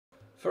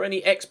For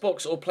any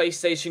Xbox or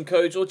PlayStation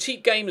codes or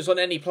cheap games on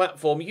any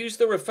platform, use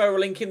the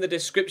referral link in the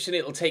description.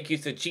 It'll take you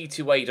to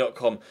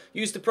g2a.com.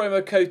 Use the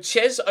promo code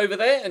CHES over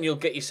there and you'll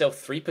get yourself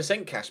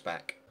 3% cash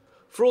back.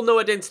 For all No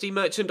Identity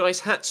merchandise,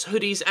 hats,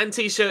 hoodies and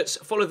t-shirts,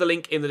 follow the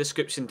link in the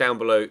description down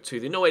below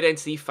to the No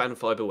Identity Fan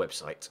Fibre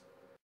website.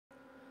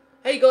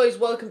 Hey guys,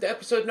 welcome to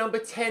episode number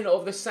 10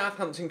 of the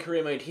Southampton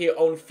career mode here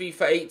on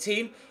FIFA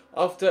 18.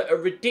 After a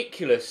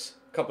ridiculous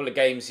couple of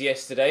games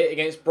yesterday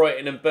against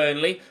Brighton and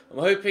Burnley, I'm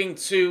hoping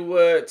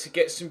to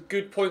get some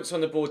good points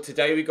on the board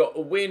today. We got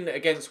a win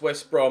against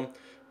West Brom,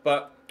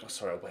 but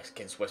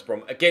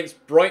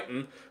against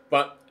Brighton,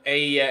 but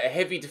a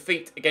heavy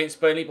defeat against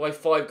Burnley by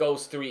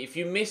 5-3. If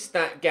you missed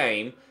that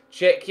game,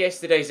 check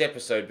yesterday's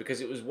episode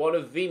because it was one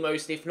of the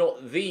most, if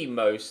not the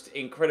most,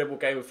 incredible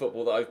game of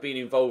football that I've been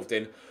involved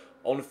in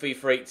on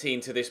FIFA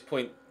 18 to this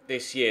point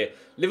this year.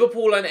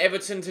 Liverpool and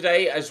Everton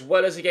today, as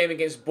well as a game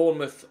against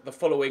Bournemouth the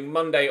following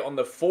Monday on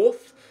the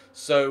 4th.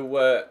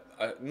 So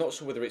I'm not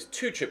sure whether it's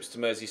 2 trips to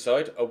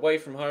Merseyside, away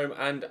from home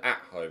and at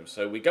home.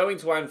 So we're going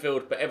to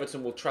Anfield, but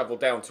Everton will travel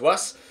down to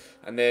us.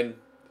 And then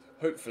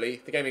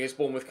hopefully the game against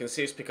Bournemouth can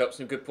see us pick up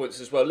some good points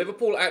as well.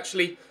 Liverpool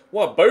actually,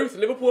 well, both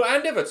Liverpool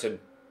and Everton,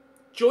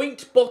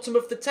 joint bottom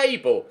of the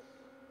table.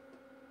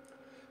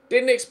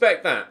 Didn't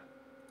expect that.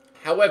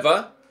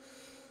 However,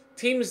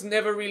 teams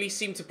never really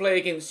seem to play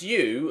against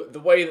you the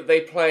way that they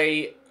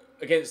play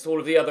against all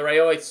of the other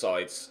AI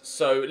sides.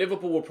 So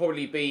Liverpool will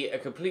probably be a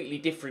completely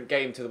different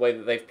game to the way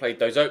that they've played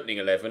those opening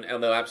 11,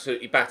 and they'll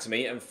absolutely batter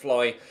me and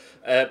fly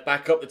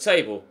back up the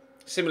table.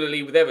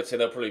 Similarly with Everton,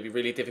 they'll probably be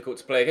really difficult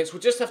to play against.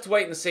 We'll just have to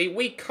wait and see.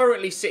 We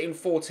currently sit in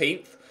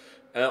 14th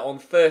on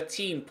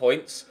 13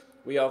 points.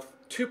 We are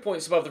 2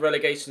 points above the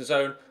relegation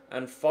zone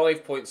and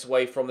 5 points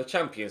away from the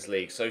Champions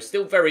League. So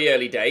still very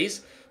early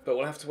days, but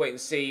we'll have to wait and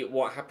see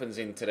what happens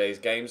in today's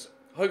games.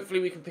 Hopefully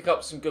we can pick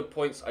up some good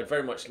points. I'd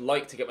very much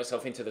like to get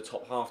myself into the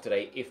top half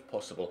today, if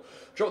possible.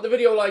 Drop the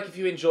video a like if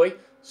you enjoy.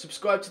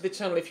 Subscribe to the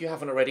channel if you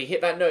haven't already.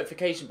 Hit that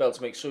notification bell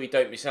to make sure you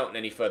don't miss out on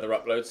any further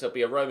uploads. There'll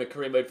be a Roma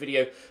career mode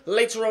video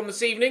later on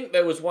this evening.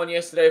 There was one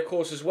yesterday, of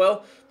course, as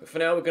well. But for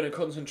now, we're going to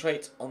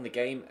concentrate on the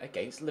game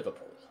against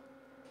Liverpool.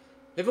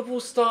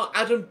 Liverpool start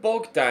Adam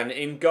Bogdan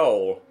in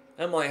goal.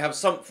 That might have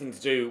something to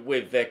do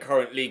with their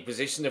current league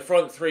position. The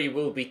front three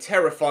will be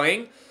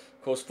terrifying.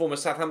 Of course, former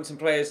Southampton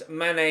players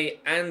Mane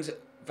and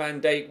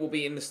Van Dijk will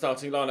be in the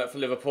starting lineup for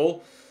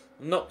Liverpool.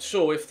 I'm not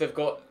sure if they've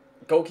got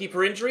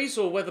goalkeeper injuries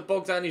or whether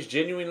Bogdan is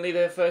genuinely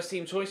their first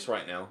team choice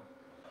right now.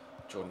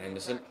 Jordan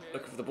Henderson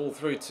looking for the ball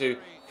through to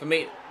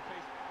Firmino.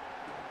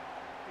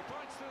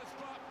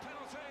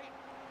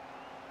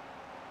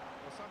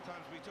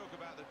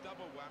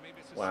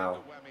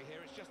 Wow.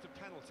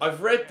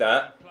 I've read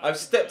that. I've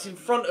stepped in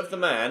front of the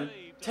man,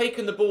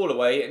 taken the ball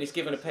away, and he's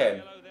given a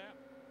pen.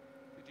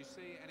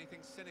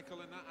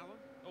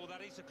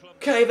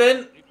 Okay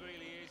then.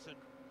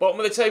 Bottom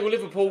of the table,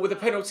 Liverpool with a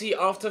penalty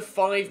after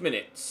 5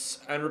 minutes.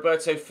 And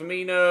Roberto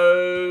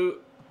Firmino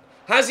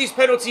has his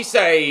penalty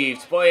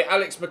saved by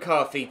Alex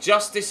McCarthy.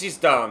 Justice is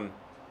done.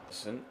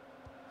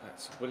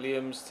 That's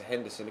Williams to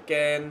Henderson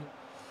again.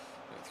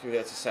 Through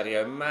there to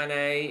Sadio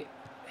Mane.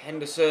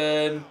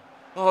 Henderson.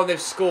 Oh,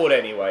 they've scored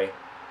anyway.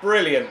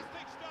 Brilliant.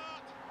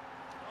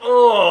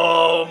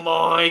 Oh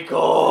my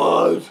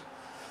God.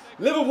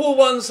 Liverpool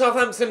 1,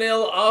 Southampton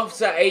 0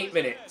 after 8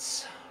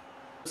 minutes.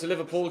 To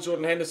Liverpool,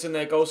 Jordan Henderson,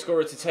 their goal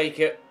scorer, to take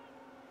it.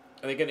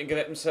 Are they going to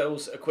get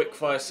themselves a quick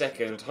fire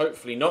second?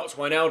 Hopefully not.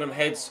 Wijnaldum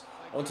heads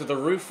onto the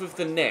roof of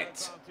the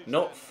net.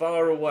 Not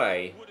far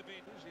away.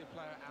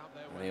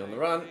 Are they on the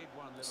run?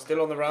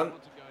 Still on the run.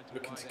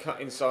 Looking to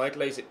cut inside,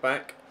 lays it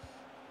back.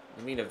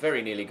 Lamina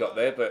very nearly got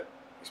there, but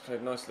he's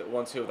played a nice little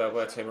 1-2 with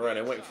Alberto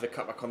Moreno. Waiting for the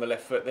cutback on the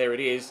left foot. There it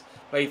is.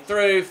 Played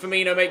through.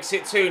 Firmino makes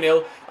it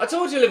 2-0. I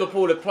told you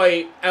Liverpool would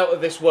play out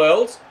of this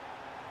world.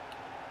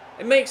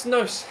 It makes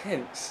no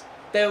sense.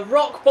 They're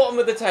rock bottom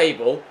of the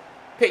table,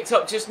 picked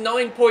up just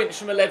 9 points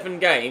from 11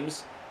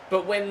 games,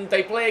 but when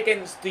they play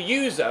against the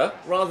user,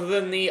 rather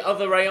than the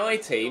other AI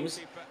teams,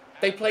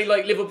 they play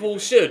like Liverpool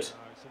should.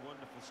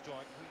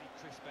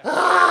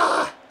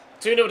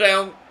 2-0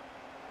 down.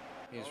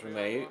 Here's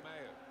Romeu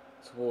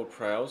toward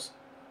Prowse.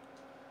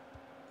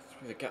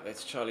 Through the gap there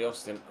to Charlie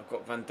Austin. I've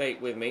got Van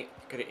Dijk with me.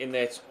 Get it in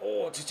there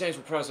to James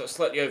Prowse. Got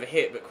slightly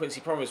overhit, but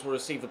Quincy Promes will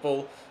receive the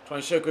ball. Try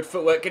and show good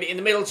footwork. Get it in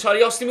the middle.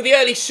 Charlie Austin with the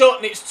early shot,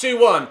 and it's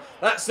 2-1.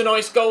 That's a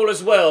nice goal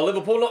as well.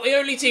 Liverpool not the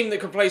only team that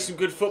can play some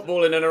good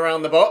football in and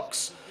around the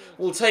box.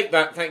 We'll take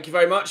that, thank you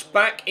very much.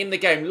 Back in the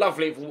game.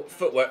 Lovely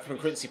footwork from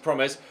Quincy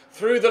Promes.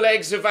 Through the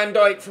legs of Van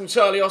Dijk from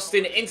Charlie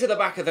Austin into the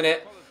back of the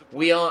net.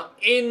 We are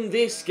in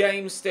this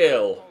game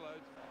still.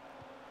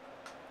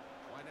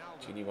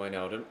 Gini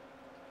Wijnaldum.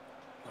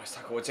 Nice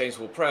tackle with James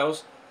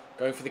Ward-Prowse.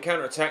 Going for the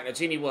counter-attack. Now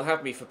Gini will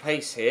have me for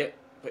pace here,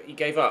 but he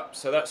gave up,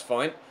 so that's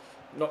fine.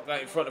 Knock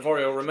that in front of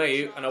Oriol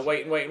Romeu, and I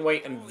wait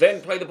and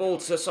then play the ball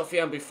to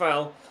Sofiane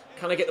Boufal.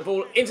 Can I get the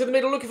ball into the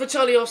middle? Looking for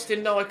Charlie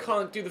Austin. No, I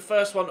can't do the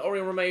first one.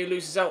 Oriol Romeu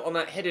loses out on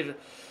that headed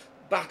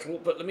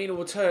battle, but Lamina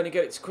will turn and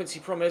get it to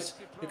Quincy Promes,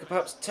 who could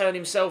perhaps turn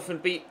himself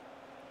and beat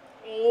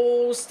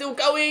Oh, still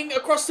going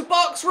across the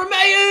box.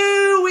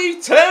 Romeu,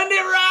 we've turned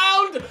it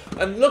around.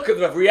 And look at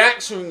the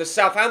reaction from the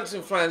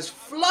Southampton fans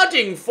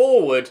flooding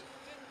forward.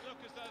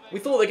 We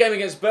thought the game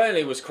against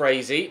Burnley was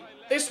crazy.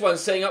 This one's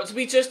setting up to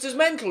be just as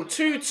mental.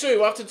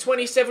 2-2 after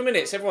 27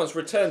 minutes. Everyone's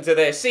returned to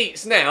their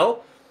seats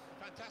now.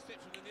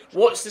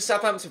 Watch the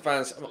Southampton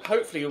fans.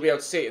 Hopefully you'll be able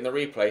to see it in the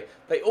replay.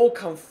 They all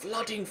come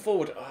flooding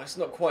forward. Oh, it's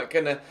not quite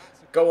going to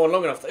go on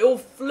long enough. They all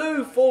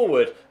flew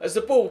forward as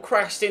the ball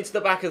crashed into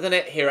the back of the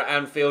net here at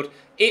Anfield.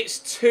 It's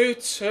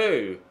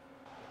 2-2.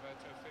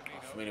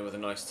 Oh, Firmino with a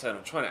nice turn.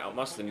 I'm trying to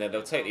outmuscle him there.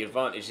 They'll take the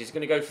advantage. He's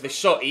going to go for the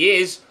shot. He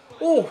is.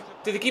 Oh,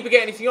 did the keeper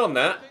get anything on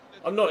that?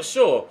 I'm not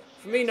sure.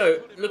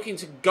 Firmino looking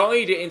to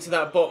guide it into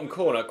that bottom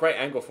corner. Great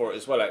angle for it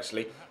as well,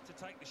 actually.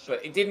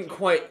 But it didn't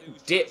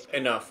quite dip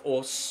enough,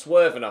 or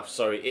swerve enough,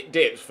 sorry. It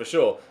dipped, for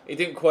sure. It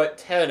didn't quite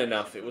turn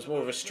enough. It was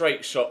more of a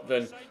straight shot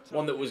than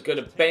one that was going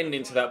to bend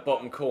into that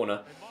bottom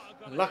corner.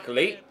 And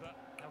luckily,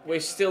 we're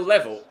still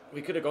level.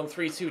 We could have gone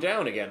 3-2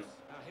 down again.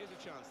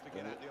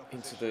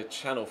 Into the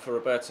channel for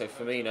Roberto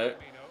Firmino.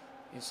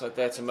 Inside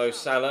there to Mo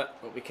Salah.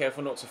 Got to be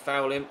careful not to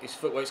foul him. His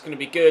footwork's going to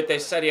be good.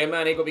 There's Sadio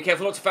Mane. Got to be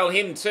careful not to foul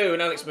him too.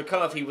 And Alex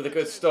McCarthy with a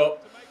good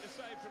stop.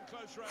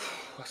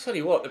 I tell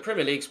you what, the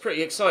Premier League's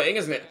pretty exciting,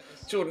 isn't it?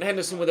 Jordan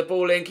Henderson with the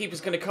ball in.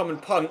 Keeper's going to come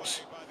and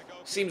punch.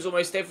 Seems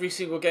almost every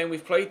single game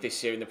we've played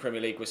this year in the Premier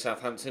League with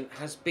Southampton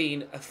has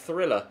been a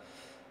thriller.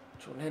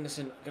 Jordan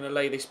Henderson going to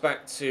lay this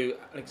back to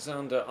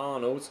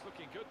Alexander-Arnold.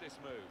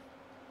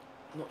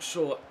 Not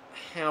sure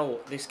how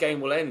this game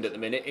will end at the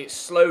minute. It's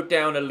slowed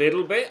down a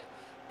little bit,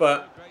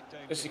 but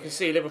as you can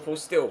see, Liverpool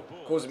still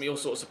causing me all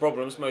sorts of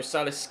problems. Mo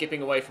Salah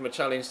skipping away from a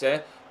challenge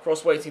there.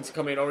 Cross waiting to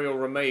come in. Oriol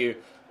Romeu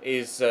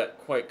is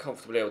quite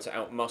comfortably able to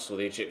outmuscle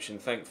the Egyptian,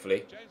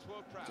 thankfully.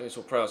 James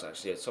Ward-Prowse,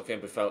 actually, Sofiane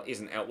Boufal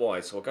isn't out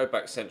wide, so I'll go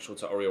back central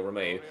to Oriol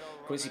Romeu.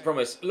 Quincy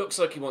Promes looks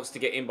like he wants to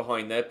get in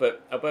behind there,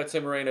 but Alberto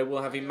Moreno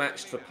will have him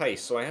matched for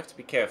pace, so I have to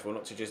be careful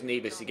not to just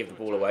needlessly give the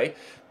ball away.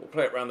 We'll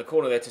play it around the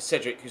corner there to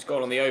Cedric, who's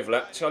gone on the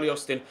overlap. Charlie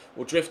Austin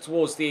will drift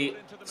towards the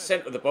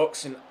centre of the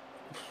box, and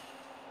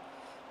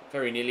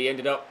very nearly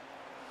ended up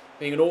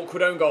being an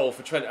awkward own goal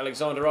for Trent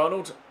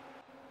Alexander-Arnold.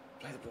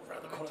 Play the ball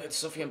around the corner there to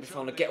Sofiane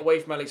Boufal to get away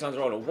from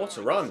Alexander-Arnold. What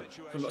a run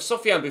from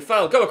Sofiane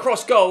Boufal. Go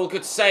across goal.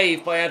 Good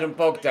save by Adam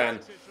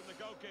Bogdan.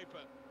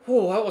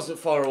 Oh, that wasn't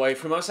far away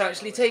from us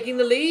actually taking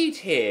the lead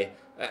here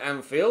at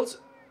Anfield.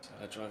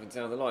 Driving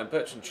down the line.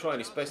 Bertrand trying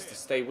his best to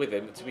stay with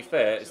him. But to be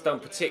fair, it's done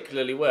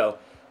particularly well.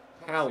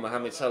 How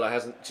Mohamed Salah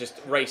hasn't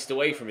just raced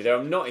away from me there,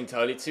 I'm not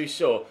entirely too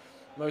sure.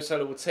 Mo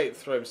Salah will take the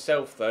throw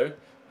himself though.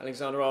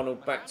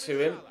 Alexander-Arnold back to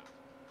him.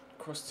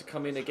 Cross to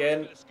come in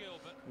again.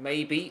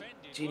 Maybe.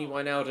 Gini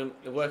Wijnaldum,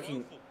 they're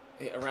working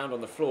it around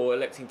on the floor,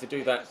 electing to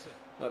do that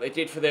like they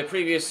did for their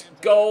previous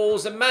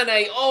goals. And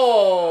Mane,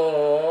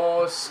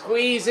 oh,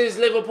 squeezes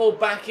Liverpool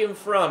back in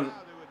front.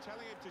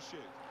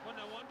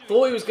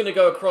 Thought he was going to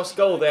go across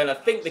goal there, and I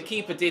think the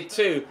keeper did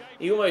too.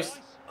 He almost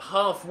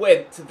half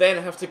went to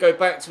then have to go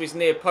back to his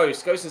near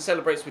post. Goes and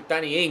celebrates with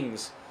Danny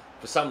Ings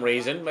for some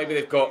reason. Maybe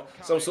they've got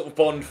some sort of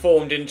bond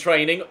formed in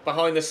training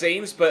behind the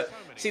scenes. But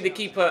see, the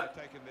keeper,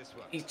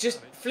 he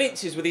just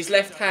flinches with his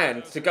left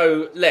hand to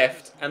go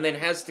left and then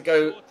has to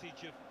go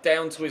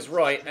down to his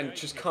right and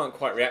just can't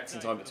quite react in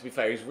time. But to be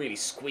fair, he's really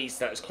squeezed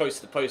that as close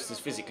to the post as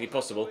physically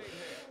possible.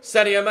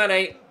 Sadio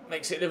Mane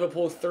makes it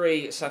Liverpool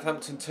 3,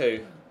 Southampton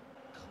 2.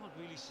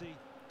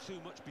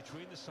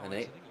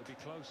 Mane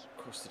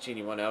across to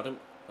Gini Wijnaldum.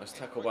 Nice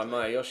tackle by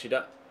Maya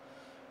Yoshida.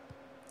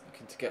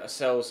 Looking to get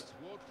ourselves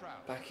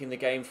back in the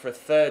game for a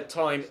third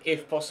time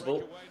if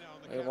possible.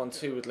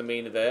 1-2 with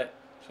Lamina there.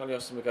 Charlie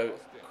Austin will go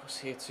across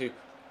here to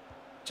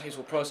James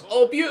Ward-Prowse.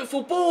 Oh,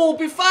 beautiful ball!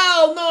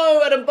 Boufal!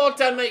 No! Adam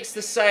Bogdan makes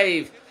the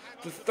save.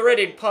 The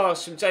threaded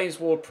pass from James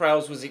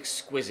Ward-Prowse was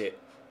exquisite.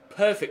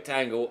 Perfect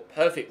angle,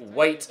 perfect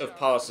weight of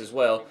pass as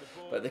well.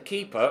 But the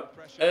keeper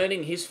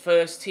earning his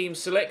first team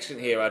selection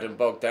here, Adam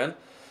Bogdan.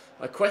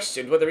 I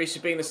questioned whether he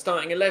should be in the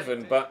starting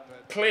 11, but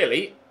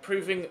clearly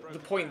proving the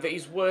point that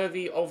he's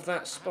worthy of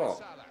that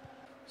spot.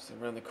 Still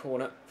around the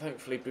corner.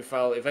 Thankfully,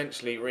 Boufal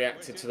eventually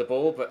reacted to the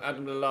ball, but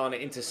Adam Lallana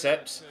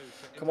intercepts.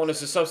 Come on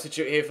as a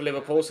substitute here for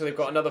Liverpool, so they've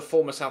got another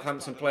former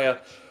Southampton player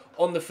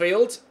on the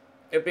field.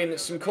 There have been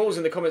some calls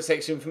in the comment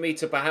section for me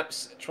to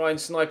perhaps try and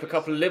snipe a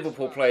couple of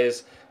Liverpool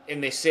players in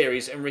this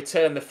series and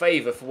return the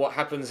favour for what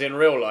happens in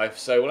real life.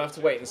 So we'll have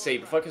to wait and see.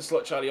 But if I can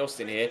slot Charlie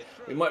Austin here,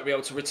 we might be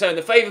able to return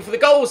the favour for the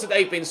goals that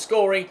they've been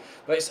scoring.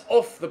 But it's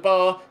off the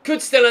bar.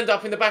 Could still end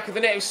up in the back of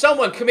the net. If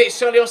someone commits,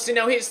 Charlie Austin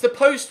now hits the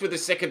post with a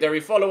secondary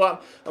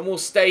follow-up and will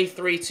stay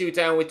 3-2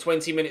 down with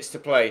 20 minutes to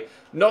play.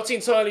 Not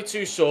entirely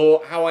too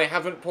sure how I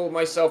haven't pulled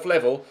myself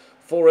level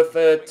for a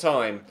third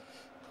time.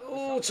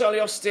 Oh, Charlie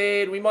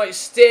Austin. We might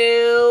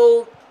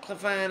still...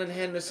 Clavan and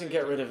Henderson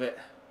get rid of it.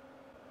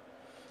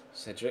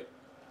 Cedric.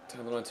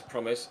 Down the line to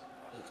Promise.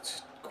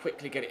 Just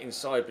quickly get it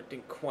inside, but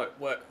didn't quite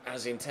work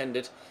as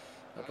intended.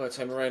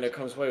 Alberto Moreno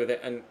comes away with it,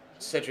 and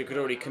Cedric had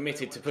already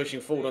committed to pushing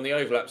forward on the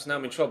overlaps. Now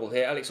I'm in trouble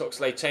here. Alex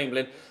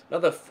Oxlade-Chamberlain.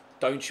 Another,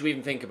 don't you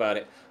even think about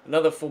it.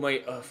 Another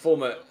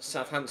former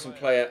Southampton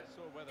player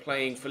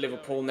playing for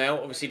Liverpool now.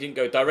 Obviously didn't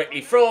go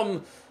directly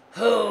from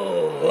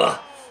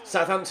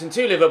Southampton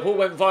to Liverpool,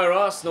 went via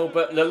Arsenal,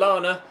 but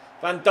Lallana,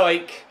 Van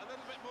Dijk,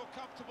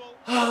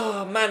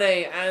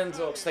 Mane and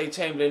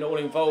Oxlade-Chamberlain all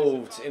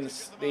involved in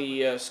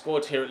the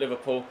squad here at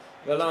Liverpool.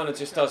 Lallana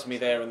just does me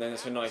there, and then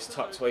it's a nice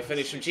tucked away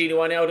finish from Gini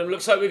Wijnaldum.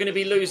 Looks like we're going to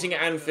be losing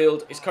at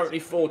Anfield. It's currently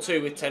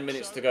 4-2 with 10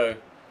 minutes to go.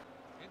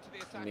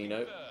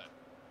 Firmino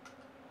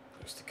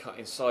looks to cut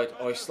inside.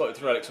 Oh, he slotted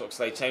through Alex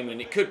Oxlade-Chamberlain.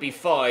 It could be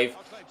 5.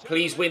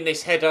 Please win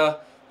this header.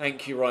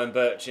 Thank you, Ryan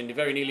Bertrand. It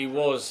very nearly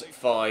was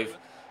 5.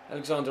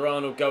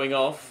 Alexander-Arnold going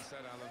off.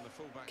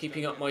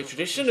 Keeping up my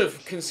tradition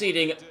of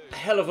conceding a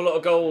hell of a lot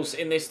of goals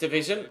in this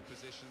division.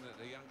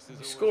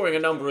 Scoring a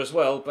number as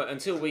well, but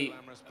until we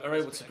are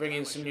able to bring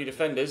in some new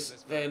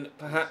defenders, then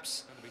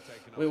perhaps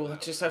we will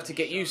just have to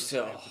get used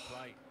to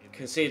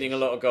conceding a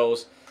lot of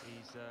goals.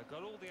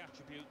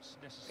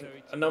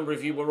 A number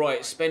of you were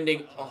right.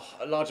 Spending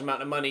a large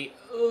amount of money,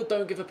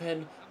 don't give a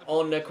pen,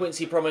 on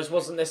Quincy Promes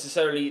wasn't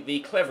necessarily the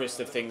cleverest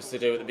of things to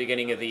do at the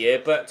beginning of the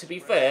year, but to be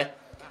fair,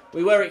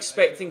 we were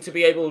expecting to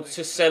be able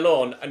to sell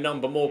on a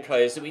number more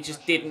players that we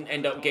just didn't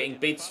end up getting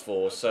bids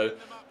for. So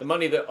the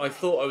money that I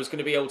thought I was going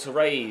to be able to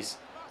raise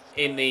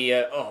in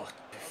the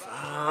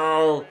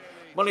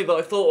money that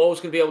I thought I was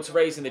going to be able to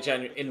raise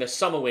in the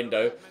summer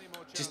window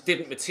just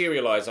didn't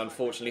materialise,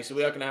 unfortunately. So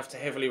we are going to have to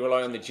heavily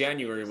rely on the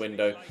January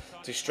window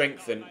to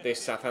strengthen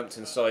this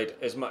Southampton side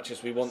as much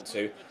as we want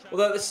to.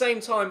 Although at the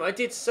same time, I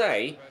did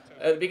say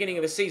at the beginning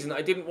of the season that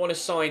I didn't want to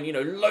sign,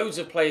 loads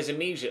of players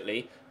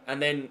immediately,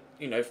 and then,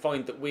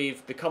 find that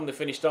we've become the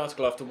finished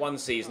article after one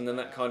season, and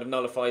that kind of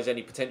nullifies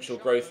any potential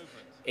growth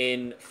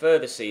in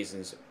further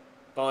seasons.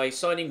 By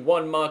signing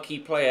one marquee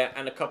player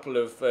and a couple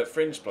of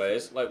fringe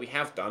players, like we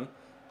have done,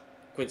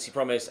 Quincy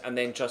Promes and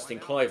then Justin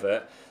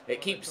Kluivert,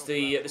 it keeps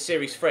the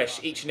series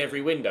fresh each and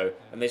every window,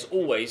 and there's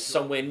always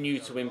somewhere new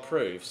to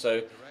improve.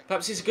 So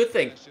perhaps it's a good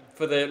thing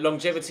for the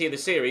longevity of the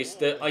series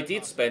that I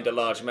did spend a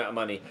large amount of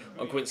money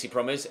on Quincy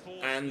Promes,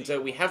 and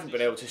we haven't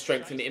been able to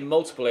strengthen it in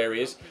multiple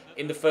areas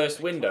in the first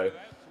window.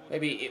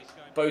 Maybe it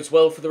bodes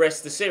well for the rest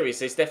of the series.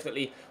 There's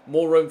definitely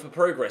more room for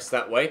progress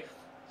that way,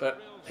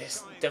 but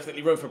there's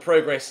definitely room for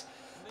progress,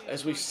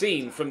 as we've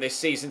seen from this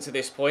season to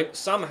this point.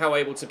 Somehow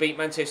able to beat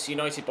Manchester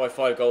United by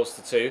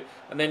 5-2,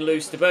 and then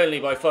lose to Burnley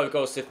by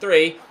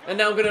 5-3, and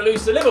now going to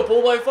lose to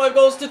Liverpool by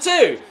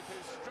 5-2.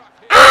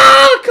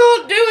 I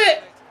can't do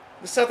it!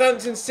 This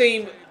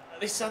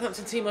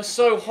Southampton team are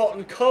so hot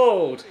and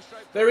cold.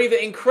 They're either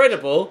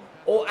incredible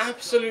or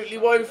absolutely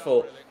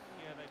woeful.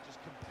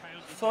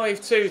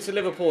 5-2 to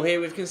Liverpool here.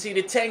 We've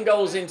conceded 10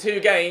 goals in 2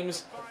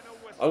 games.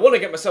 I want to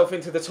get myself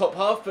into the top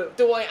half, but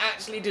do I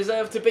actually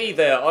deserve to be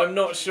there? I'm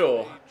not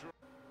sure.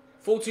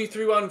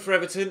 4-2-3-1 for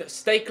Everton.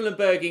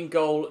 Stekelenburg in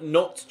goal,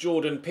 not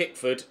Jordan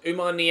Pickford.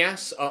 Oumar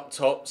Niasse up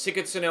top.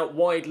 Sigurdsson out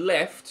wide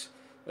left.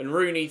 And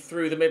Rooney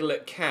through the middle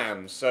at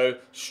cam. So,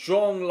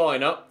 strong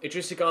lineup.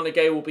 Idrissa Gana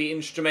Gueye will be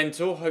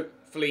instrumental.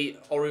 Hopefully,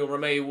 Oriol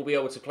Romeu will be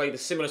able to play the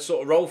similar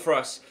sort of role for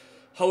us,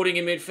 holding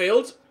in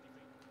midfield.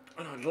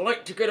 And I'd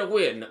like to get a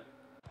win.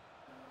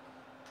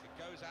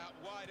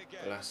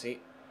 Balassi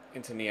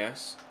into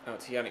Niasse. Out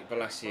to Yannick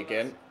Balassi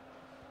again.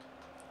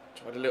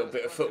 Tried a little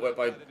bit of footwork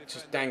by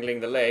just dangling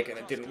the leg, and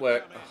it didn't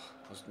work. Oh,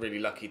 I was really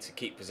lucky to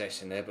keep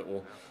possession there, but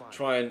we'll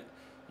try and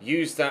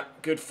use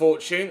that good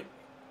fortune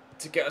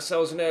to get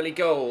ourselves an early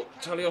goal.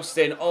 Charlie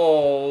Austin,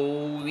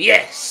 oh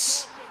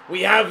yes!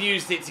 We have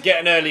used it to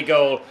get an early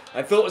goal.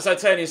 I thought as I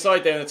turned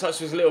inside there and the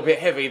touch was a little bit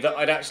heavy that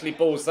I'd actually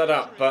balls that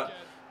up, but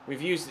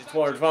we've used it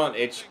to our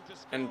advantage,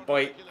 and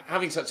by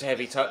having such a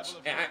heavy touch,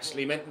 it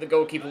actually meant the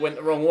goalkeeper went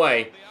the wrong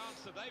way.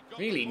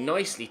 Really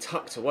nicely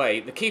tucked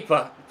away. The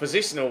keeper,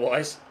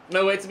 positional-wise,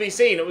 nowhere to be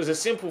seen. It was a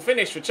simple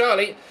finish for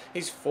Charlie.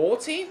 His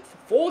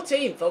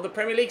 14th of the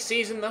Premier League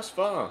season thus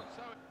far.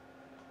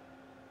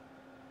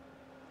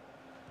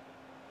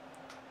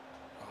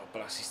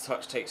 Balassi's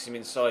touch takes him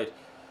inside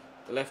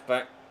the left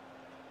back.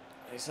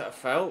 Is that a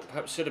foul?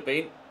 Perhaps should have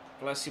been.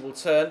 Balassi will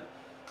turn.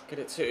 Get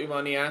it to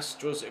Oumar Niasse.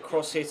 Draws it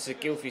across here to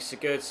Gylfi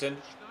Sigurdsson.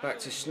 Back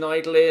to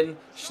Schneidlin.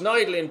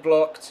 Schneidlin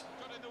blocked.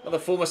 Another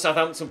former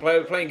Southampton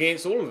player. We're playing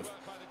against all of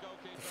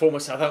the former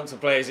Southampton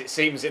players, it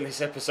seems, in this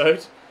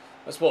episode.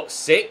 That's what,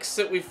 6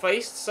 that we've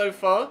faced so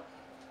far?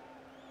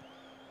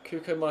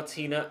 Cuco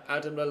Martina,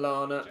 Adam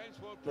Lallana,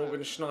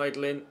 Morgan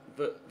Schneidlin,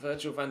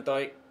 Virgil van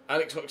Dijk,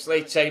 Alex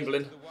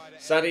Oxlade-Chamberlain,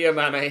 Sadio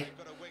Mane.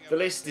 The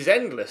list is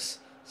endless.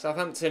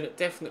 Southampton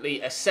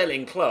definitely a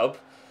selling club,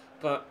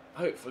 but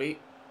hopefully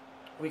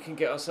we can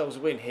get ourselves a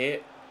win here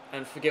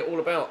and forget all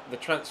about the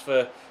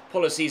transfer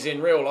policies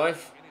in real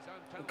life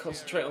and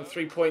concentrate on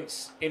 3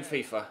 points in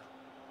FIFA.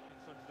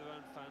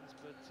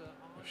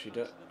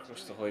 Yoshida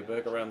across to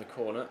Højbjerg around the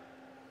corner.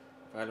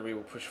 Valerie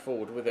will push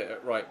forward with it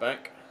at right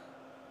back.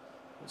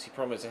 Once he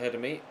promised ahead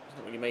of me, he's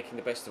not really making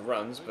the best of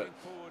runs, but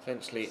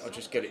eventually I'll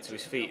just get it to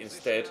his feet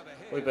instead.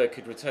 Højbjerg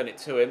could return it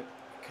to him.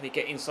 Can he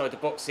get inside the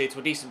box here to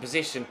a decent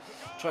position?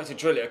 Try to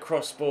drill it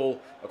across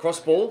ball.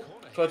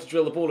 Try to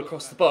drill the ball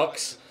across the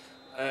box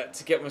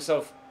to get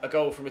myself a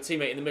goal from a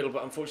teammate in the middle,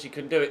 but unfortunately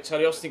couldn't do it.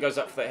 Charlie Austin goes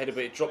up for that header,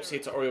 but it drops here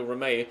to Oriol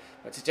Romeu.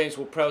 Back to James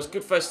Ward-Prowse.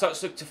 Good first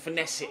touch, look to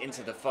finesse it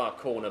into the far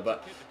corner,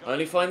 but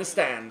only find the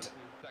stand.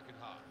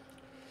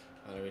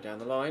 Valerie down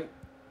the line.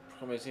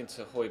 Promise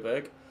into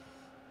Højbjerg.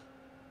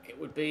 It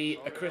would be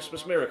a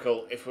Christmas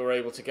miracle if we were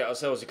able to get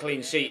ourselves a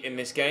clean sheet in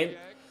this game.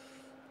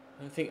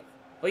 I don't think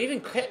we even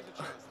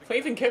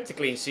kept a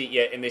clean sheet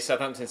yet in this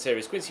Southampton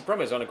series. Quincy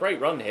Promes on a great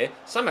run here.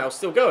 Somehow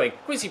still going.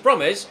 Quincy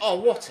Promes, oh,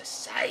 what a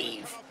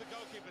save.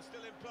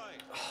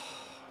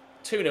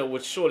 2-0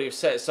 would surely have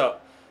set us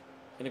up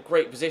in a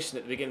great position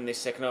at the beginning of this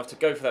second half to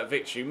go for that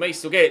victory. We may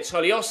still get it.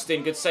 Charlie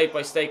Austin, good save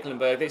by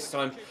Stekelenburg, this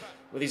time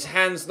with his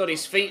hands, not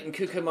his feet, and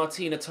Cuco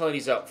Martina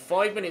tidies up.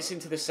 5 minutes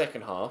into the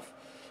second half.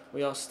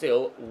 We are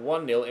still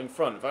 1-0 in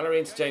front. Valerie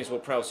into James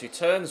Ward-Prowse, who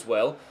turns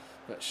well,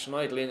 but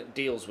Schneiderlin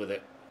deals with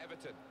it.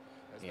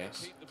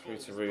 Yes, through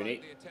to Rooney.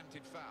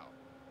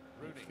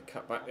 The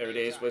cut back, there it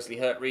is. Wesley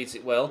Hurt reads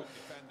it well.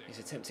 His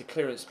attempted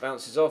clearance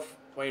bounces off.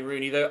 Wayne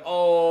Rooney though.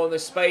 Oh, the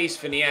space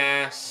for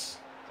Nias.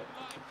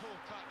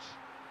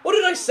 What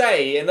did I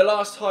say in the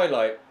last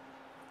highlight?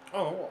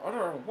 Oh, I don't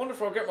know. Wonder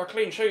if I'll get my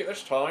clean sheet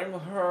this time.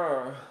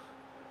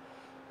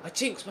 I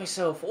jinx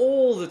myself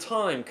all the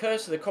time.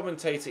 Curse of the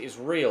commentator is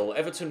real.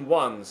 Everton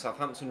 1,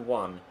 Southampton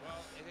 1.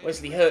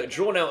 Wesley Hurt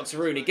drawn out to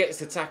Rooney, gets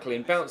the tackle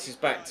in, bounces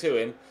back to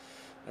him.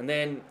 And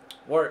then,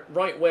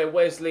 right where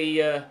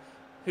Wesley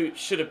who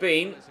should have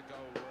been,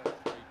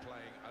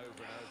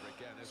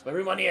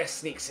 Marumania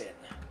sneaks in.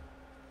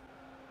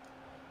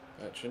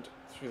 Bertrand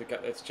through the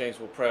gap there to James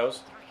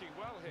Ward-Prowse.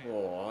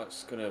 Oh,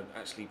 that's going to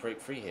actually break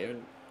free here.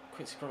 And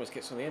Quincy Promes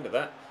gets on the end of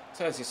that.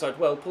 Turns inside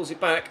well, pulls it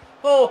back.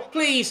 Oh,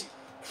 please!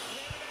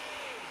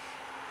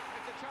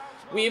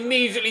 We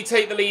immediately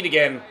take the lead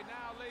again.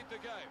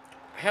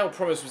 How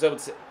Promes was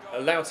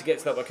allowed to get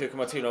to that by Cuco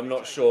Martina, I'm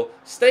not sure.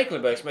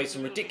 Stekelenburg's made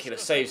some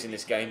ridiculous saves in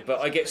this game, but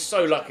I get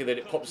so lucky that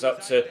it pops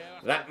up to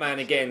that man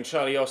again,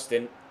 Charlie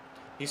Austin.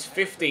 His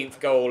 15th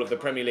goal of the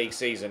Premier League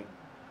season.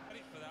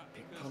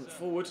 Big punt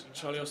forward.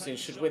 Charlie Austin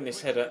should win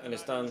this header and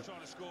has done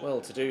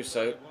well to do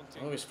so.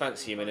 I always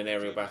fancy him in an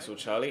aerial battle,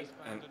 Charlie.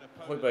 And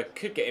Højbjerg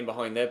could get in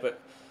behind there, but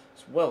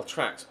it's well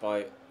tracked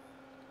by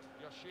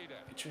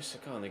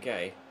Idrissa Gana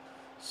Gueye.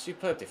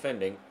 Superb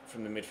defending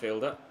from the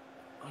midfielder.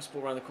 Nice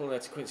ball around the corner there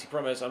to Quincy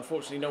Promes.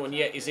 Unfortunately, no one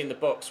yet is in the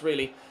box,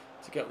 really,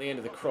 to get on the end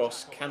of the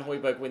cross. Can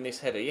Højbjerg win this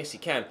header? Yes, he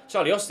can.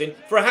 Charlie Austin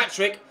for a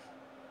hat-trick.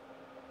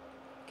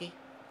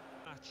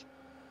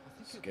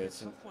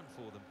 Sigurdsson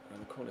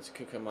around the corner to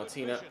Cuco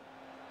Martina.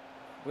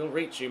 Will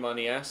reach you,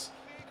 Manias.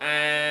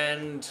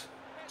 And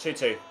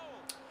 2-2.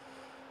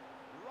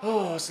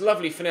 Oh, it's a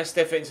lovely finesse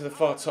effort into the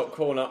far top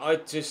corner.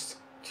 I'm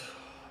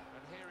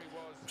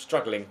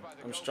struggling.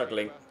 I'm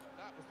struggling.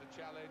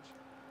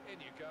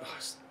 Oh,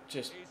 it's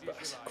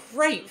a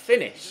great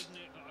finish.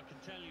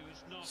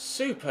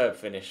 Superb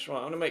finish. Right,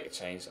 I'm going to make a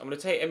change. I'm going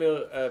to take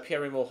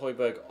Pierre-Emile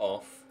Højbjerg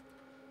off.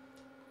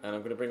 And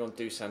I'm going to bring on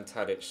Dusan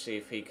Tadic, see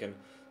if he can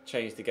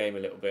change the game a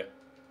little bit.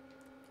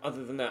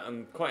 Other than that,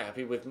 I'm quite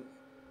happy with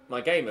my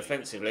game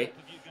offensively.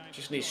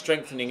 Just need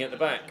strengthening at the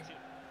back.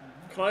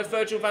 Can I have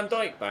Virgil van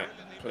Dijk back,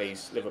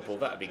 please, Liverpool?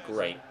 That'd be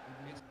great.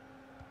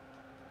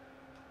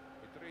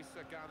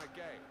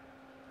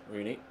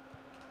 Rooney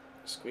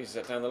squeezes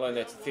that down the line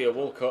there to Theo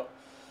Walcott.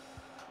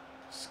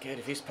 Scared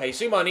of his pace.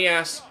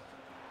 Umanias.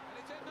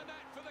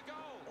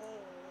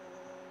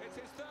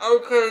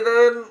 Okay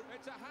then.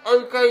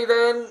 Okay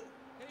then.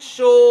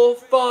 Sure,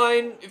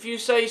 fine, if you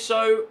say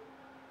so.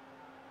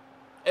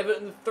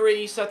 Everton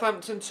 3,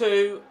 Southampton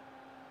 2.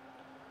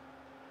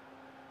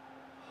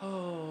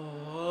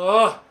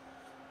 Oh.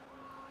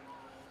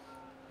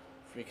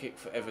 Free kick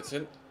for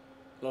Everton.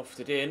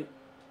 Lofted in.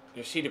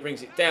 Yoshida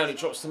brings it down. It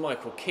drops to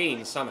Michael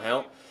Keane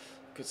somehow.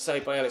 Good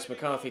save by Alex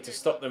McCarthy to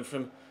stop them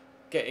from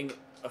getting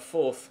a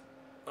fourth.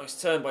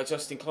 Nice turn by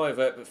Justin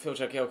Kluivert, but Phil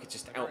Jagielka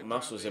just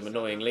out-muscles him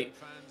annoyingly.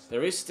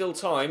 There is still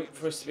time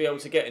for us to be able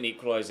to get an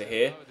equaliser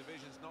here.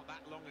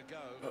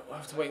 But we'll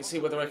have to wait and see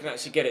whether I can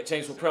actually get it.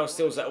 James Ward-Prowse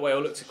steals that away.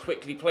 I'll look to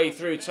quickly play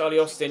through. Charlie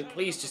Austin,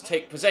 please just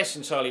take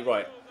possession, Charlie.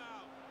 Right.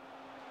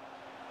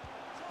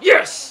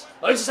 Yes!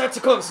 I just had to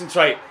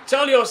concentrate.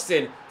 Charlie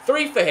Austin,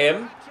 3 for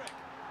him.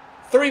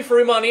 3 for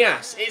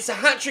Umanias. It's a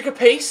hat-trick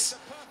apiece,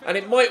 and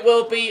it might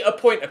well be a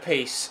point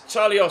apiece.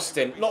 Charlie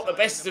Austin, not the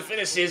best of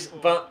finishes,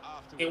 but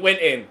it went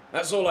in.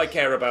 That's all I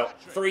care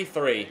about.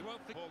 3-3.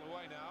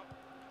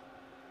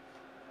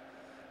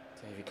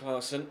 Davy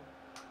Klaassen.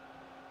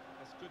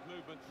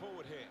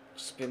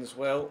 Spins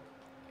well.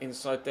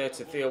 Inside there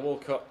to Theo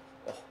Walcott.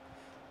 Oh,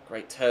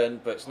 great turn,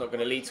 but it's not going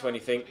to lead to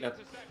anything. Now,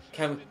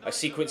 I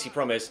see Quincy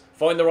Promes.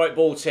 Find the right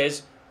ball,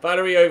 Ches.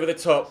 Valerie over the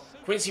top.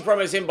 Quincy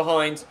Promes in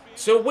behind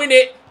to win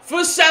it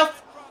for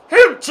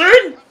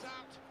Southampton.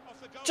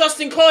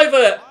 Justin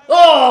Kluivert.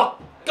 Oh,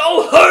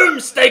 go home,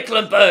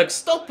 Stekelenburg.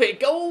 Stop it.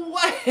 Go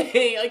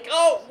away. I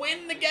can't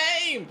win the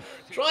game.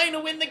 Trying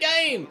to win the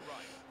game.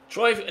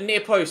 Drive a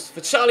near post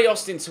for Charlie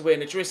Austin to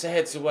win. Idrissa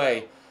heads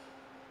away.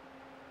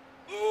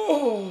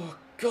 Oh,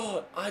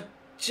 God. I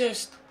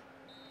just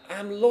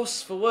am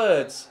lost for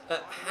words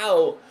at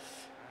how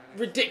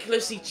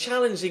ridiculously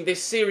challenging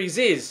this series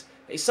is.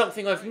 It's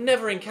something I've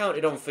never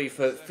encountered on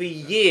FIFA for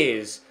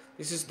years.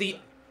 This is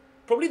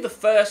probably the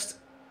first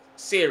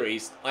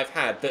series I've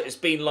had that has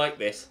been like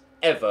this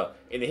ever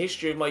in the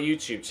history of my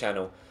YouTube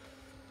channel.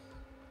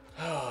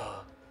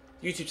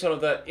 YouTube channel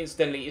that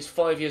incidentally is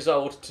 5 years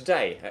old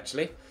today,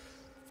 actually,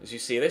 as you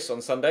see this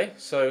on Sunday.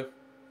 So,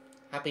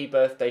 happy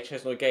birthday,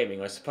 Chesnoy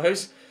Gaming, I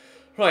suppose.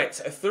 Right,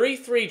 a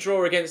 3-3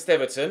 draw against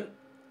Everton.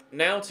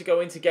 Now to go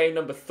into game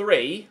number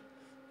 3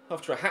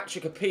 after a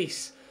hat-trick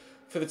apiece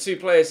for the two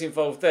players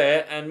involved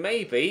there, and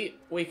maybe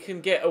we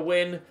can get a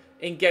win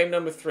in game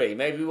number 3.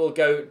 Maybe we'll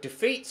go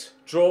defeat,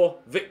 draw,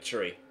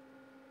 victory.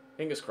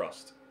 Fingers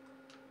crossed.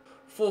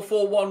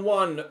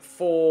 4-4-1-1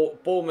 for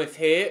Bournemouth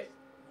here.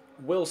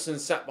 Wilson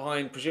sat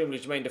behind, presumably,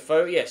 Jermaine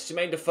Defoe. Yes,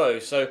 Jermaine Defoe.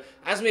 So,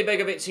 Asmir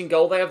Begovic in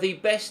goal. They have the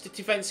best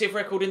defensive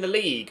record in the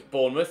league,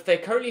 Bournemouth. They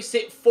currently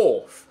sit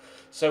 4th.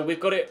 So, we've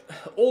got it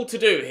all to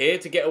do here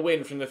to get a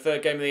win from the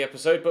third game of the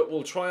episode, but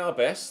we'll try our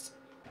best.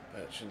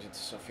 Bertrand into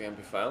Sofiane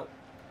Boufal.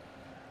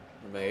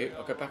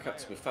 I'll go back up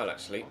to Boufal,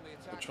 actually.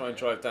 We'll try and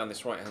drive down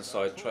this right-hand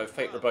side. Try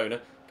fake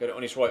Rabona. Get it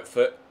on his right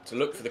foot to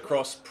look for the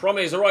cross.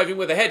 Promise arriving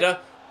with a header.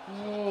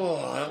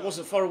 Oh, that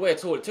wasn't far away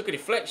at all. It took a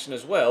deflection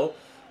as well.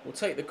 We'll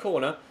take the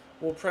corner.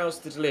 Ward-Prowse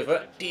to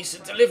deliver.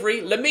 Decent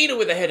delivery. Lemina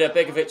with a header.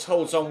 Begovic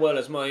holds on well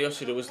as Maya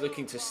Yoshida was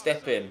looking to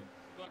step in.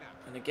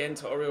 And again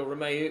to Oriol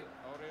Romeu.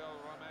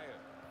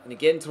 And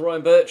again to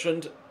Ryan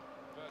Bertrand.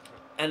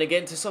 And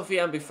again to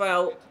Sofiane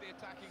Boufal.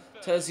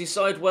 Turns his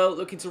side well,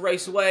 looking to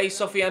race away.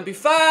 Sofiane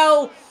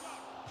Boufal!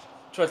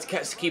 Tried to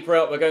catch the keeper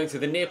out by going to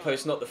the near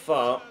post, not the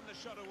far.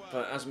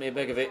 But Asmir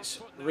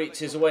Begovic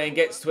reaches away and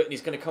gets to it, and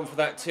he's going to come for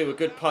that too. A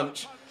good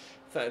punch.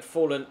 If that had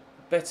fallen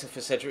better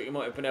for Cedric, he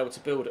might have been able to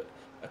build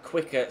a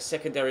quicker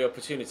secondary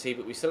opportunity,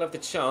 but we still have the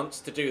chance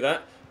to do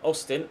that.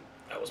 Austin,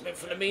 that was meant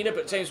for Lemina,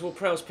 but James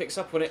Ward-Prowse picks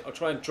up on it. I'll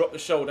try and drop the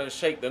shoulder and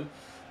shake them.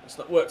 It's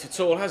not worked at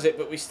all, has it?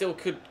 But we still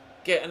could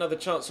get another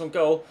chance on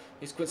goal.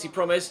 Here's Quincy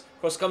Promes.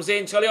 Cross comes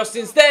in. Charlie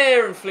Austin's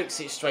there and flicks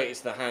it straight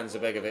into the hands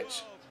of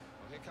Begovic.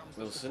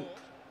 Wilson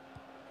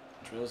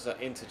drills that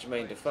into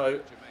Jermaine Defoe.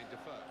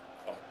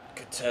 Oh,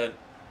 good turn.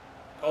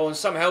 Oh, and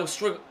somehow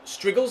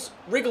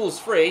wriggles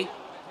free.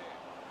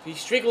 He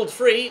striggled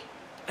free.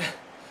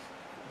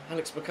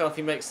 Alex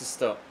McCarthy makes the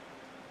stop.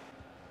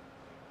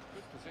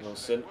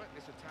 Wilson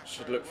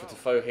should look for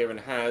Defoe here and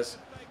has.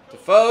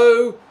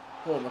 Defoe!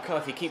 Oh,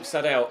 McCarthy keeps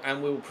that out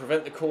and will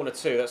prevent the corner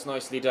too. That's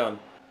nicely done.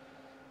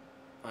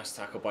 Nice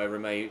tackle by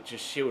Romeu,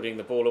 just shielding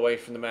the ball away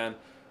from the man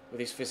with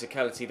his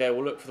physicality there.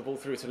 We'll look for the ball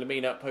through to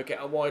Lemina. Poke it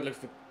out wide, look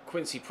for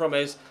Quincy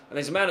Promes. And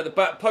there's a man at the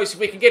back post if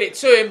we can get it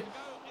to him.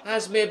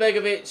 Asmir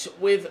Begovic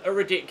with a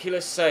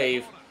ridiculous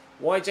save.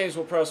 Why James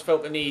Ward-Prowse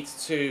felt the need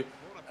to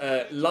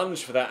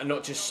lunge for that and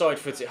not just side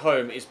foot it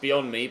home is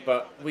beyond me.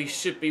 But we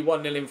should be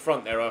 1-0 in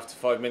front there after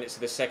 5 minutes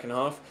of the second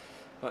half.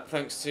 But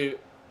thanks to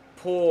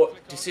poor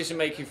decision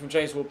making from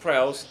James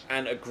Ward-Prowse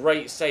and a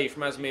great save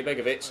from Asmir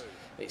Begovic,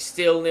 it's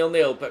still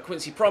 0-0. But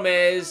Quincy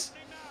Promes,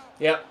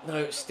 yeah, no,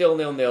 it's still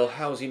 0-0.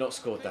 How's he not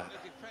scored that?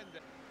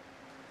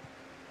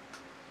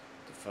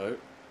 Defoe.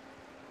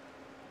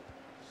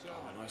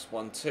 Oh, nice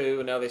 1-2.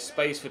 And now there's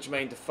space for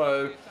Jermaine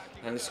Defoe.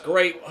 And it's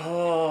great.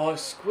 Oh,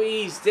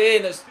 squeezed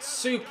in. That's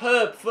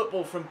superb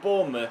football from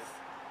Bournemouth.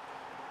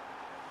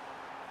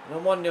 And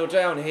I'm 1-0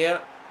 down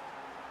here.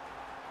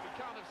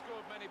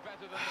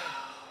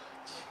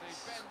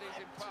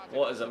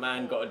 What has a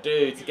man got to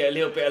do to get a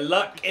little bit of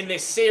luck in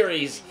this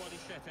series?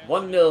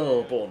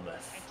 1-0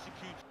 Bournemouth.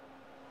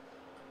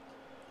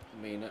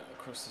 Lemina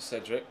across to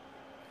Cedric.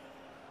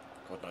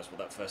 God knows what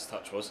that first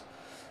touch was.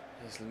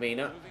 Here's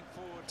Lemina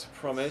to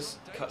Promes.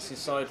 Cuts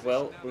inside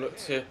well. We'll look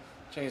to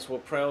James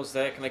Ward-Prowse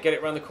there. Can I get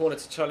it around the corner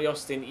to Charlie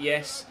Austin?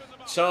 Yes.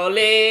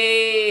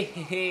 Charlie!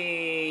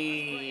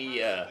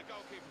 Lemina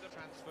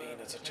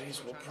to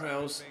James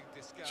Ward-Prowse.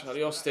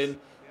 Charlie Austin.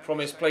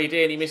 Promise played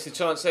in. He missed a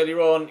chance earlier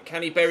on.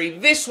 Can he bury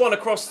this one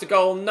across the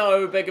goal?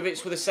 No.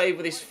 Begovic with a save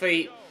with his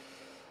feet.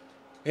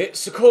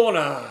 It's a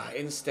corner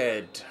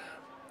instead.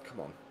 Come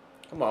on.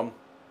 Come on.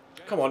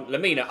 Come on.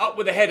 Lemina up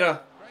with a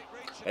header.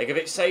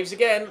 Begovic saves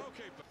again.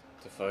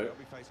 Defoe.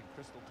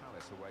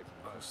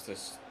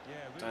 Costas.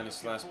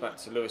 Stanislas back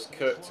to Lewis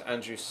Cook. To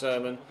Andrew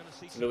Sermon.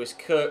 To Lewis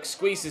Cook.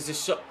 Squeezes the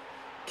shot.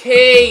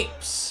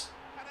 Keeps.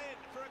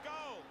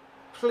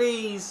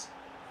 Please.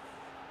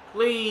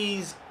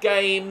 Please,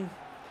 game.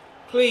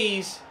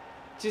 Please,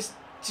 just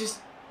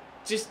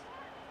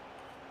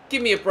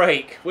give me a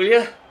break, will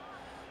you?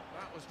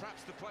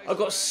 I've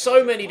got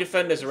so many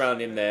defenders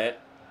around him there.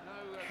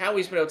 How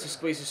he's been able to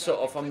squeeze his shot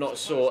off, I'm not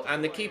sure.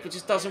 And the keeper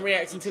just doesn't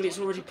react until it's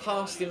already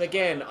past him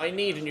again. I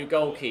need a new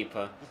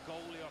goalkeeper.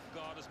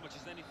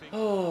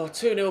 Oh,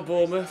 2-0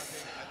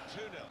 Bournemouth.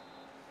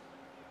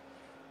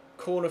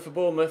 Corner for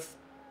Bournemouth.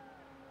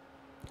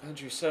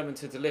 Andrew Sermon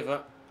to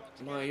deliver.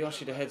 Maya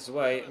Yoshida heads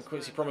away and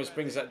Quincy Promes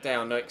brings that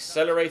down. Now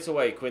accelerate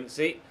away,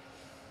 Quincy.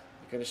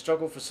 You're going to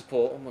struggle for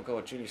support. Oh my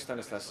god, Julius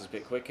Stanislas is a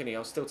bit quick, isn't he?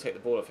 I'll still take the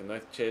ball off him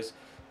though. Cheers.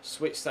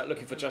 Switch that,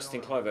 looking for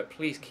Justin Kluivert.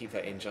 Please keep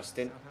that in,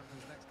 Justin.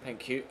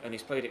 Thank you. And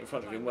he's played it in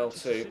front of him well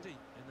too.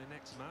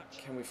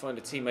 Can we find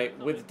a teammate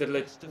with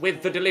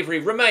the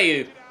delivery?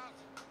 Romeu.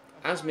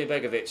 Asmir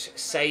Begovic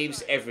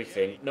saves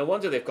everything. No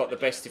wonder they've got the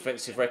best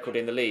defensive record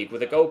in the league,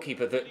 with a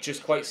goalkeeper that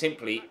just quite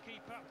simply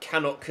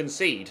cannot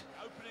concede.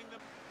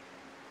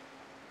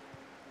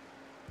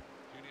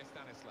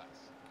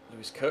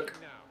 Lewis Cook.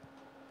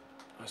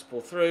 Nice ball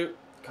through.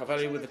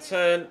 Carvalho with a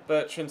turn.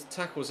 Bertrand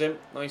tackles him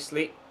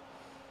nicely.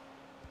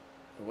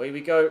 Away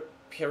we go.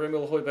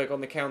 Pierre-Emile Højbjerg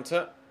on the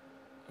counter.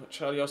 Got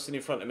Charlie Austin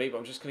in front of me, but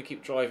I'm just going to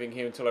keep driving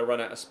here until I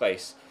run out of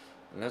space.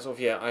 And as of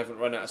yet, I haven't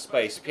run out of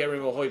space.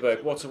 Pierre-Emile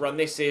Højbjerg, what a run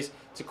this is.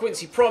 To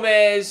Quincy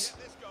Promes.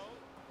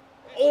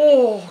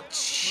 Oh,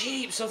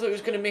 jeeps. I thought he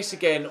was going to miss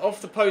again.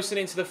 Off the post and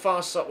into the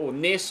far side, or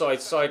near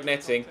side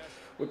netting.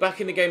 We're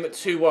back in the game at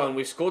 2-1.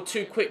 We've scored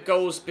 2 quick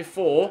goals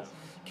before.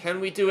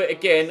 Can we do it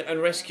again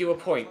and rescue a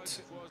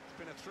point?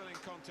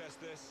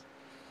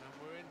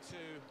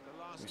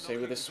 We say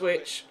with a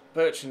switch.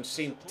 Bertrand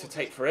seemed to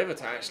take forever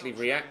to actually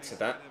react to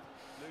that.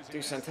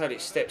 Dusan Tadic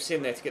steps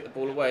in there to get the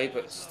ball away,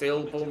 but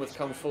still Bournemouth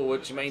come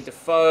forward. Jermaine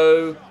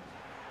Defoe.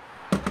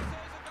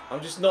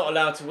 I'm just not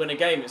allowed to win a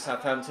game at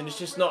Southampton. It's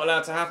just not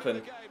allowed to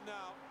happen.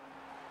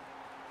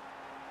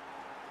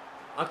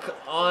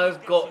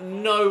 I've got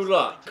no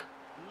luck.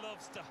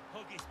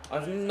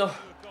 I've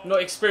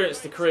not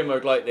experienced a career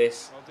mode like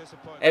this.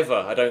 Ever,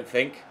 I don't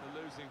think.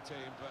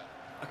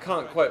 I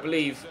can't quite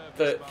believe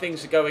that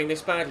things are going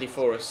this badly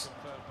for us.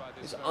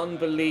 It's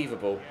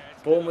unbelievable.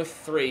 Bournemouth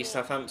 3,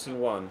 Southampton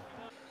 1.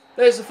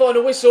 There's the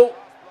final whistle.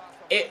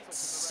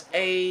 It's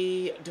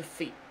a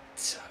defeat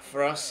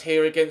for us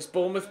here against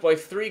Bournemouth by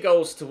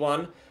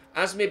 3-1.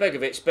 Asmir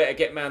Begovic better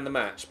get man the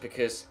match,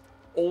 because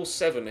all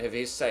 7 of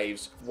his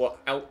saves were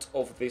out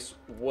of this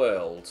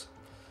world.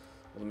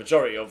 Well, the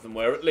majority of them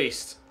were, at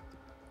least.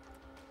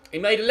 He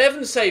made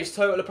 11 saves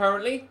total,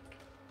 apparently.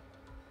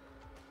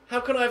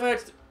 How can I have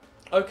had...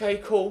 Okay,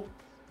 cool.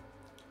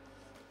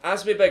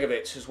 Asmir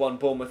Begovic has won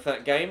Bournemouth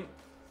that game.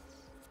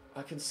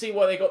 I can see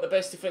why they got the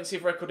best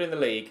defensive record in the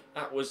league.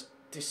 That was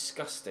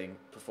disgusting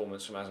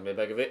performance from Asmir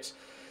Begovic.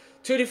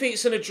 2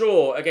 defeats and a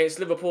draw against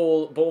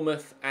Liverpool,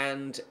 Bournemouth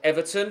and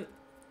Everton.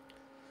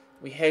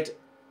 We head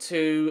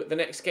to the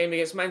next game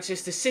against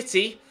Manchester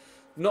City,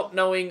 not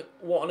knowing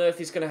what on earth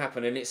is going to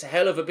happen. And it's a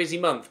hell of a busy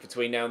month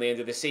between now and the end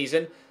of the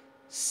season.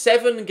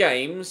 7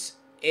 games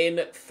in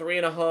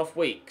 3.5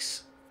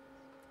 weeks.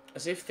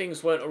 As if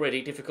things weren't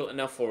already difficult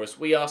enough for us.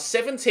 We are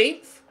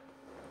 17th.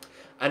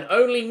 And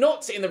only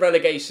not in the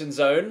relegation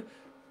zone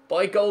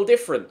by goal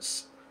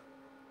difference.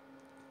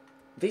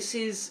 This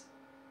is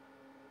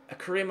a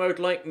career mode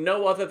like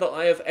no other that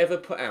I have ever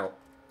put out.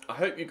 I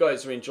hope you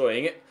guys are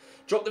enjoying it.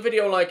 Drop the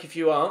video a like if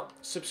you are.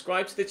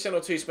 Subscribe to the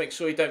channel too to make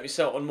sure you don't miss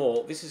out on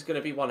more. This is going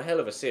to be one hell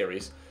of a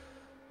series.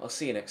 I'll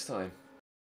see you next time.